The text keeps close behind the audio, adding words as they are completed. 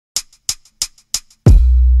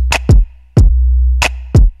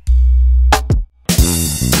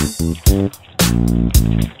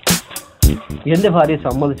എൻ്റെ ഭാര്യയെ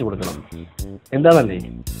സമ്മതിച്ചു കൊടുക്കണം. എന്താണല്ലേ,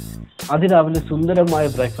 അതിരാവിലെ സുന്ദരമായ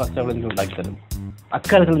ബ്രേക്ക്ഫാസ്റ്റ് അവൾ എനിക്ക് ഉണ്ടാക്കിത്തരും.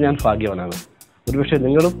 അക്കാര്യത്തിൽ ഞാൻ ഭാഗ്യവാനാണ്. ഒരുപക്ഷെ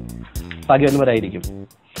നിങ്ങളും ഭാഗ്യവാന്മാരായിരിക്കും.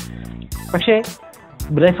 പക്ഷേ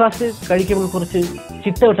ബ്രേക്ക്ഫാസ്റ്റ് കഴിക്കുമ്പോൾ കുറച്ച്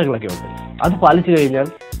ചിട്ടവട്ടങ്ങളൊക്കെ ഉണ്ട്. അത് പാലിച്ചു കഴിഞ്ഞാൽ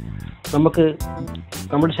നമുക്ക്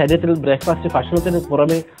നമ്മുടെ ശരീരത്തിൽ ബ്രേക്ക്ഫാസ്റ്റ് ഭക്ഷണത്തിന്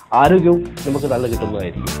പുറമെ ആരോഗ്യവും നമുക്ക് നല്ല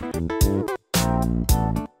കിട്ടുന്നതായിരിക്കും.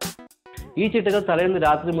 ഈ ചിട്ടകൾ തലേന്ന്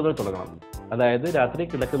രാത്രി മുതൽ തുടങ്ങണം. അതായത് രാത്രി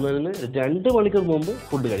കിടക്കുന്നതിന് 2 മണിക്കൂർ മുമ്പ്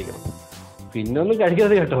ഫുഡ് കഴിക്കണം. പിന്നൊന്നും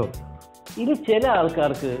കഴിക്കരുത് കേട്ടോ. ഇനി ചില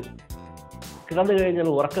ആൾക്കാർക്ക് കിടന്നു കഴിഞ്ഞാൽ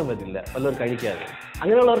ഉറക്കം വരില്ല, വല്ലതും കഴിക്കാതെ.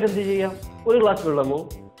 അങ്ങനെയുള്ളവർക്ക് എന്ത് ചെയ്യാം? ഒരു ഗ്ലാസ് വെള്ളമോ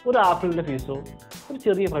ഒരു ആപ്പിളിൻ്റെ പീസോ ഒരു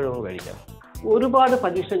ചെറിയ പഴമോ കഴിക്കാം. ഒരുപാട്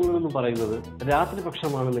പരീക്ഷണങ്ങളെന്ന് പറയുന്നത് രാത്രി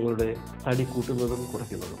ഭക്ഷണമാണ് നിങ്ങളുടെ തടി കൂട്ടുന്നതും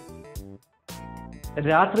കുറയ്ക്കുന്നതും.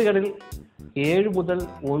 രാത്രികളിൽ 7 മുതൽ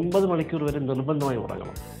 9 മണിക്കൂർ വരെ നിർബന്ധമായി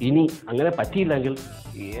ഉറങ്ങണം. ഇനി അങ്ങനെ പറ്റിയില്ലെങ്കിൽ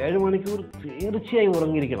 7 മണിക്കൂർ തീർച്ചയായും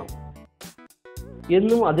ഉറങ്ങിയിരിക്കണം.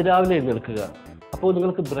 എന്നും അതിരാവിലെ എഴുന്നേൽക്കുക. അപ്പോൾ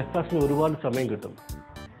നിങ്ങൾക്ക് ബ്രേക്ക്ഫാസ്റ്റിന് ഒരുപാട് സമയം കിട്ടും.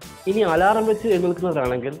 ഇനി അലാറം വെച്ച്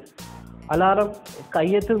എഴുന്നേൽക്കുന്നവരാണെങ്കിൽ അലാറം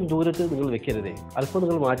കയ്യെത്തും ദൂരത്ത് നിങ്ങൾ വെക്കരുതേ, അല്പം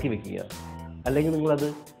നിങ്ങൾ മാറ്റി വെക്കുക. അല്ലെങ്കിൽ നിങ്ങളത്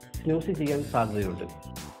സ്നൂസ് ചെയ്യാൻ സാധ്യതയുണ്ട്.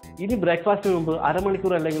 ഇനി ബ്രേക്ക്ഫാസ്റ്റിന് മുമ്പ്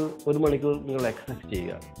അരമണിക്കൂർ അല്ലെങ്കിൽ 1 മണിക്കൂർ നിങ്ങൾ എക്സസൈസ്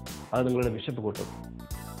ചെയ്യുക. അത് നിങ്ങളുടെ വിശപ്പ് കൂട്ടും.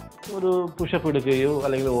 ഒരു പുഷപ്പ് എടുക്കുകയോ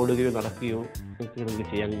അല്ലെങ്കിൽ ഓടുകയോ നടക്കുകയോ നിങ്ങൾക്ക്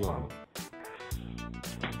ചെയ്യാവുന്നതാണ്.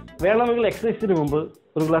 വേണമെങ്കിൽ എക്സസൈസിന് മുമ്പ്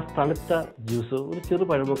ഒരു ഗ്ലാസ് തണുത്ത ജ്യൂസോ ഒരു ചെറു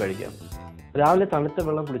പഴമോ കഴിക്കാം. രാവിലെ തണുത്ത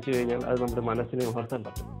വെള്ളം കുടിച്ചു കഴിഞ്ഞാൽ അത് നമ്മുടെ മനസ്സിനെ ഉണർത്താൻ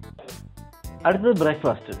പറ്റും. അടുത്തത്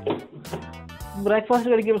ബ്രേക്ക്ഫാസ്റ്റ്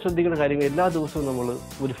കഴിക്കുമ്പോൾ ശ്രദ്ധിക്കേണ്ട കാര്യങ്ങൾ, എല്ലാ ദിവസവും നമ്മൾ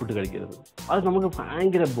ഒരു ഫുഡ് കഴിക്കരുത്. അത് നമുക്ക്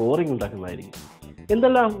ഭയങ്കര ബോറിംഗ് ഉണ്ടാക്കുന്നതായിരിക്കും.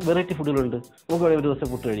 എന്തെല്ലാം വെറൈറ്റി ഫുഡുകളുണ്ട്. നമുക്ക് ഒരു ദിവസം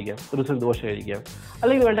പുട്ട് കഴിക്കാം, ഒരു ദിവസം ദോശ കഴിക്കാം,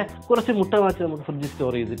 അല്ലെങ്കിൽ വേണ്ട കുറച്ച് മുട്ട മാറ്റി നമുക്ക് ഫ്രിഡ്ജിൽ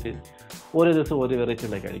സ്റ്റോർ ചെയ്തിട്ട് ഓരോ ദിവസം ഓരോ വെറൈറ്റി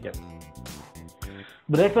ഉണ്ടാക്കി കഴിക്കാം.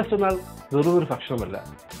 ബ്രേക്ക്ഫാസ്റ്റ് എന്നാൽ വെറും ഒരു ഭക്ഷണമല്ല,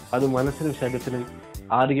 അത് മനസ്സിനും ശരീരത്തിനും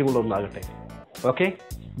ആരോഗ്യമുള്ള ഒന്നാകട്ടെ. Okay,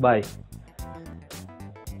 by.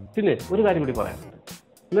 പിന്നെ ഒരു കാര്യം കൂടി പറയാനുണ്ട്.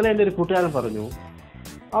 ഇന്നലെ എൻ്റെ ഒരു കൂട്ടുകാരൻ പറഞ്ഞു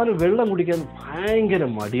അവന് വെള്ളം കുടിക്കാൻ ഭയങ്കര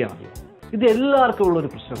മടിയാണ്. ഇത് എല്ലാവർക്കും ഉള്ളൊരു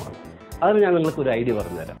പ്രശ്നമാണ്. അതിന് ഞാൻ നിങ്ങൾക്ക് ഒരു ഐഡിയ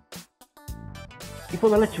പറഞ്ഞുതരാം. ഇപ്പോൾ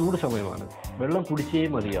നല്ല ചൂട് സമയമാണ്, വെള്ളം കുടിച്ചേ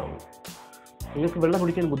മതിയാവും. നിങ്ങൾക്ക് വെള്ളം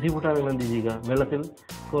കുടിക്കാൻ ബുദ്ധിമുട്ടാണ്. നിങ്ങൾ എന്ത് ചെയ്യുക? വെള്ളത്തിൽ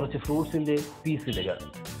കുറച്ച് ഫ്രൂട്ട്സിൻ്റെ പീസ് ഇടുക.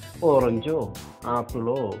 ഓറഞ്ചോ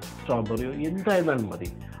ആപ്പിളോ സ്ട്രോബെറിയോ എന്തായിരുന്നാലും മതി.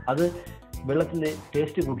 അത് വെള്ളത്തിൻ്റെ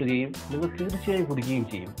ടേസ്റ്റ് കൂട്ടുകയും നിങ്ങൾ തീർച്ചയായും കുടിക്കുകയും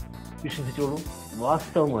ചെയ്യും. വിശ്വസിച്ചോളൂ,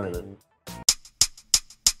 വാസ്തവമാണിത്.